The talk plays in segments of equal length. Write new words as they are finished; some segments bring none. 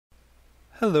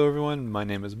Hello everyone, my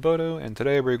name is Bodo, and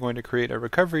today we're going to create a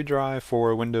recovery drive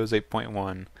for Windows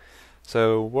 8.1.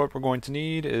 So what we're going to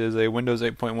need is a Windows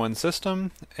 8.1 system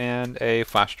and a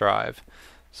flash drive.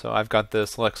 So I've got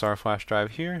this Lexar flash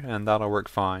drive here, and that'll work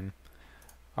fine.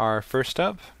 Our first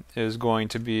step is going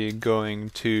to be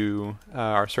going to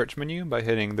our search menu by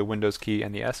hitting the Windows key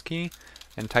and the S key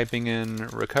and typing in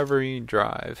recovery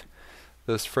drive.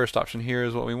 This first option here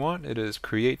is what we want. It is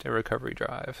create a recovery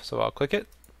drive. So I'll click it.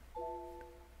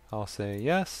 I'll say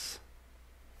yes,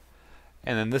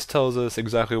 and then this tells us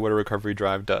exactly what a recovery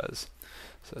drive does.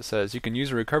 So it says you can use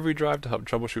a recovery drive to help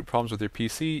troubleshoot problems with your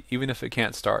PC even if it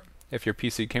can't start. If your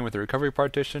PC came with a recovery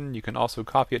partition, you can also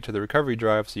copy it to the recovery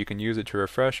drive so you can use it to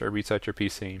refresh or reset your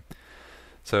PC.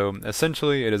 So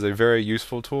essentially it is a very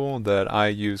useful tool that I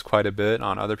use quite a bit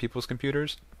on other people's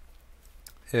computers.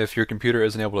 If your computer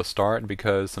isn't able to start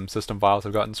because some system files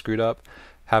have gotten screwed up,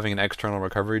 having an external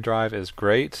recovery drive is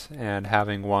great, and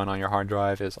having one on your hard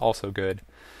drive is also good.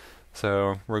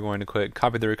 So we're going to click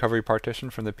copy the recovery partition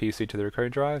from the PC to the recovery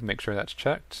drive, make sure that's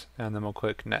checked, and then we'll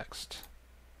click next.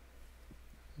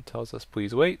 It tells us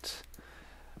please wait,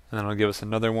 and then it'll give us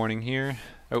another warning here.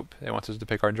 Oh, it wants us to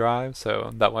pick our drive,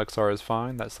 so that Lexar is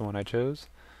fine, that's the one I chose.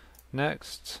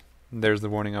 Next. There's the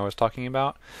warning I was talking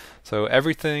about. So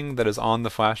everything that is on the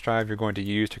flash drive you're going to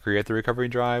use to create the recovery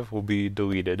drive will be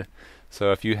deleted.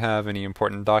 So if you have any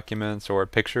important documents or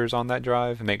pictures on that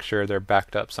drive, make sure they're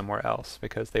backed up somewhere else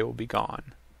because they will be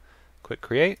gone. Click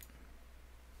create.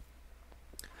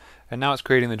 And now it's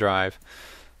creating the drive.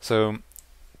 So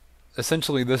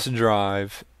essentially this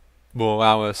drive will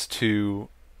allow us to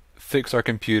fix our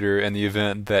computer in the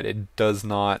event that it does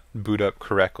not boot up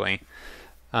correctly.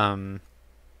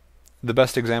 The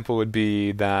best example would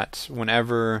be that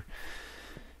whenever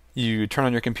you turn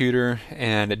on your computer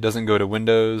and it doesn't go to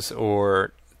Windows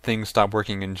or things stop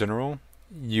working in general,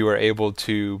 you are able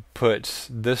to put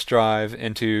this drive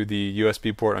into the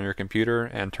USB port on your computer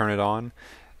and turn it on,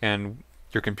 and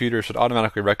your computer should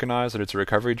automatically recognize that it's a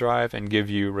recovery drive and give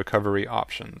you recovery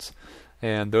options.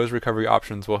 And those recovery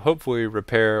options will hopefully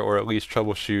repair or at least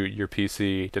troubleshoot your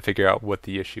PC to figure out what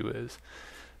the issue is.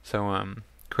 So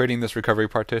creating this recovery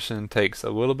partition takes a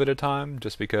little bit of time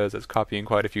just because it's copying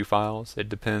quite a few files. It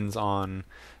depends on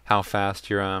how fast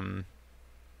your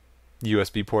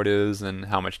USB port is and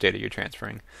how much data you're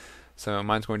transferring. So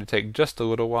mine's going to take just a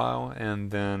little while, and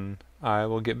then I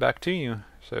will get back to you.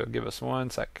 So give us one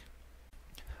sec.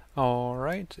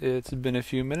 Alright, it's been a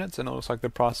few minutes and it looks like the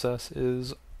process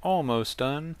is almost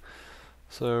done.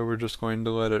 So we're just going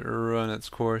to let it run its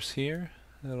course here.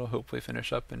 It'll hopefully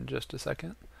finish up in just a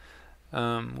second.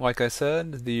 Like I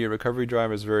said, the recovery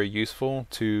drive is very useful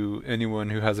to anyone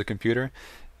who has a computer.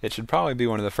 It should probably be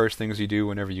one of the first things you do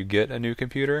whenever you get a new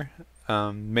computer.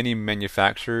 Many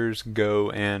manufacturers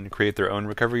go and create their own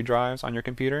recovery drives on your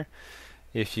computer.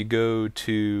 If you go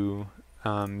to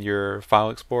your File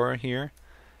Explorer here,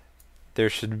 there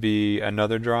should be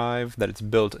another drive that it's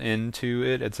built into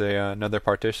it. It's another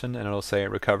partition, and it'll say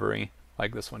recovery,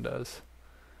 like this one does.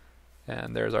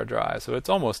 And there's our drive. So it's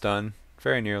almost done,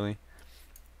 very nearly.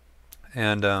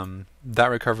 And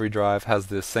that recovery drive has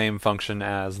the same function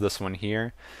as this one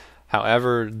here.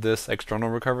 However, this external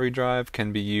recovery drive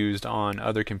can be used on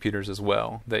other computers as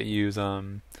well that use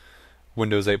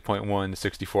Windows 8.1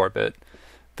 64-bit.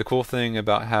 The cool thing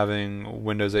about having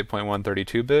Windows 8.1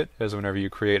 32-bit is whenever you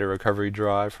create a recovery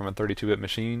drive from a 32-bit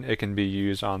machine, it can be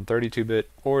used on 32-bit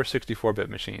or 64-bit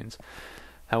machines.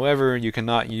 However, you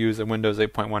cannot use a Windows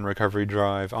 8.1 recovery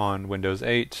drive on Windows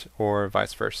 8 or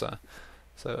vice versa.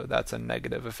 So that's a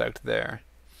negative effect there.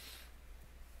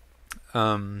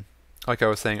 Like I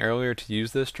was saying earlier, to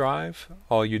use this drive,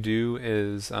 all you do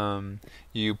is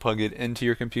you plug it into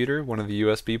your computer, one of the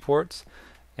USB ports,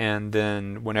 and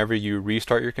then whenever you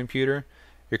restart your computer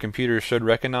should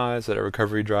recognize that a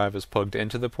recovery drive is plugged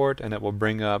into the port, and it will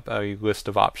bring up a list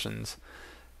of options.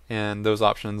 And those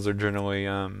options are generally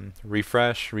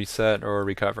refresh, reset, or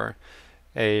recover.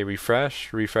 A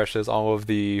refresh refreshes all of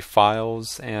the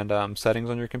files and settings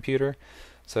on your computer,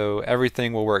 so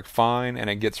everything will work fine, and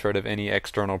it gets rid of any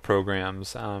external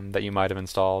programs that you might have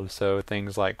installed. So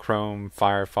things like Chrome,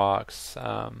 Firefox,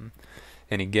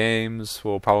 any games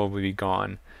will probably be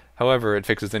gone. However, it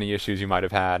fixes any issues you might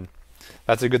have had.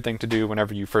 That's a good thing to do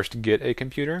whenever you first get a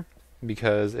computer,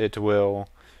 because it will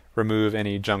remove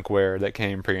any junkware that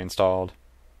came pre-installed.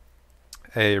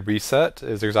 A reset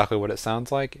is exactly what it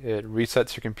sounds like. It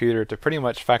resets your computer to pretty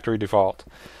much factory default.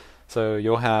 So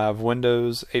you'll have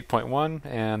Windows 8.1,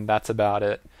 and that's about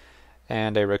it.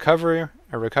 And a recover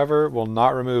will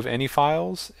not remove any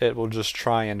files. It will just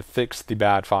try and fix the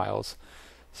bad files.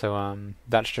 So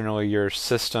that's generally your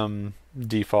system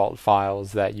default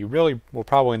files that you really will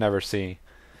probably never see.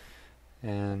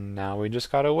 And now we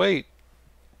just gotta wait.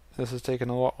 This is taking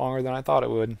a lot longer than I thought it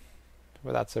would,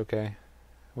 but that's okay.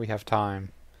 We have time.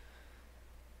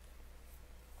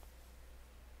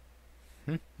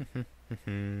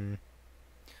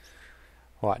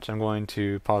 Watch, I'm going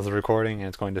to pause the recording and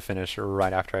it's going to finish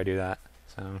right after I do that.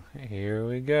 So here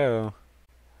we go.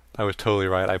 I was totally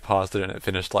right. I paused it and it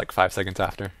finished like 5 seconds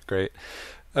after. Great.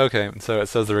 Okay, so it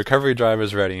says the recovery drive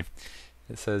is ready.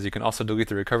 It says you can also delete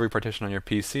the recovery partition on your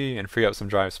PC and free up some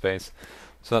drive space.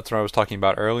 So that's what I was talking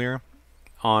about earlier.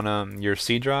 On your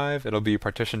C drive, it'll be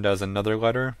partitioned as another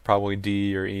letter, probably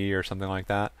D or E or something like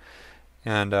that.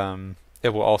 And it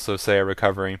will also say a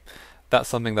recovery. That's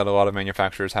something that a lot of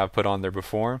manufacturers have put on there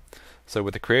before. So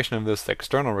with the creation of this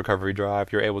external recovery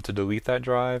drive, you're able to delete that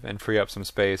drive and free up some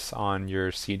space on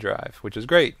your C drive, which is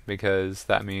great because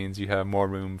that means you have more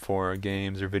room for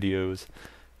games or videos,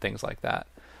 things like that.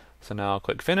 So now I'll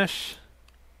click finish,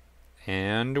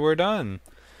 and we're done.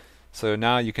 So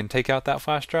now you can take out that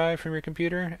flash drive from your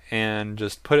computer and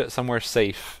just put it somewhere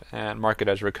safe and mark it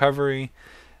as recovery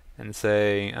and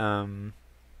say,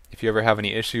 if you ever have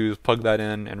any issues, plug that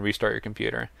in and restart your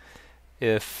computer.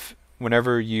 If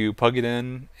whenever you plug it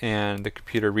in and the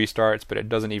computer restarts but it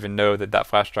doesn't even know that that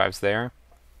flash drive's there,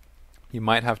 you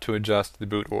might have to adjust the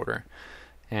boot order.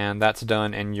 And that's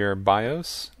done in your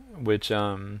BIOS, which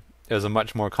is a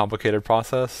much more complicated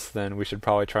process than we should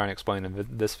probably try and explain in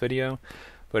this video.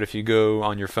 But if you go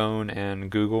on your phone and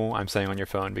Google, I'm saying on your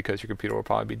phone because your computer will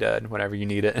probably be dead whenever you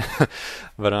need it.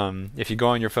 But if you go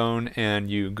on your phone and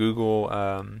you Google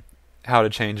how to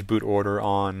change boot order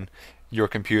on your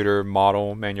computer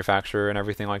model, manufacturer, and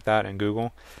everything like that in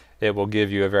Google, it will give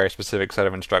you a very specific set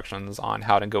of instructions on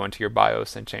how to go into your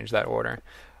BIOS and change that order.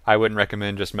 I wouldn't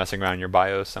recommend just messing around in your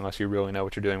BIOS unless you really know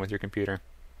what you're doing with your computer.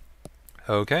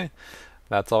 Okay,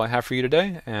 that's all I have for you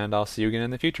today, and I'll see you again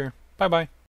in the future. Bye-bye.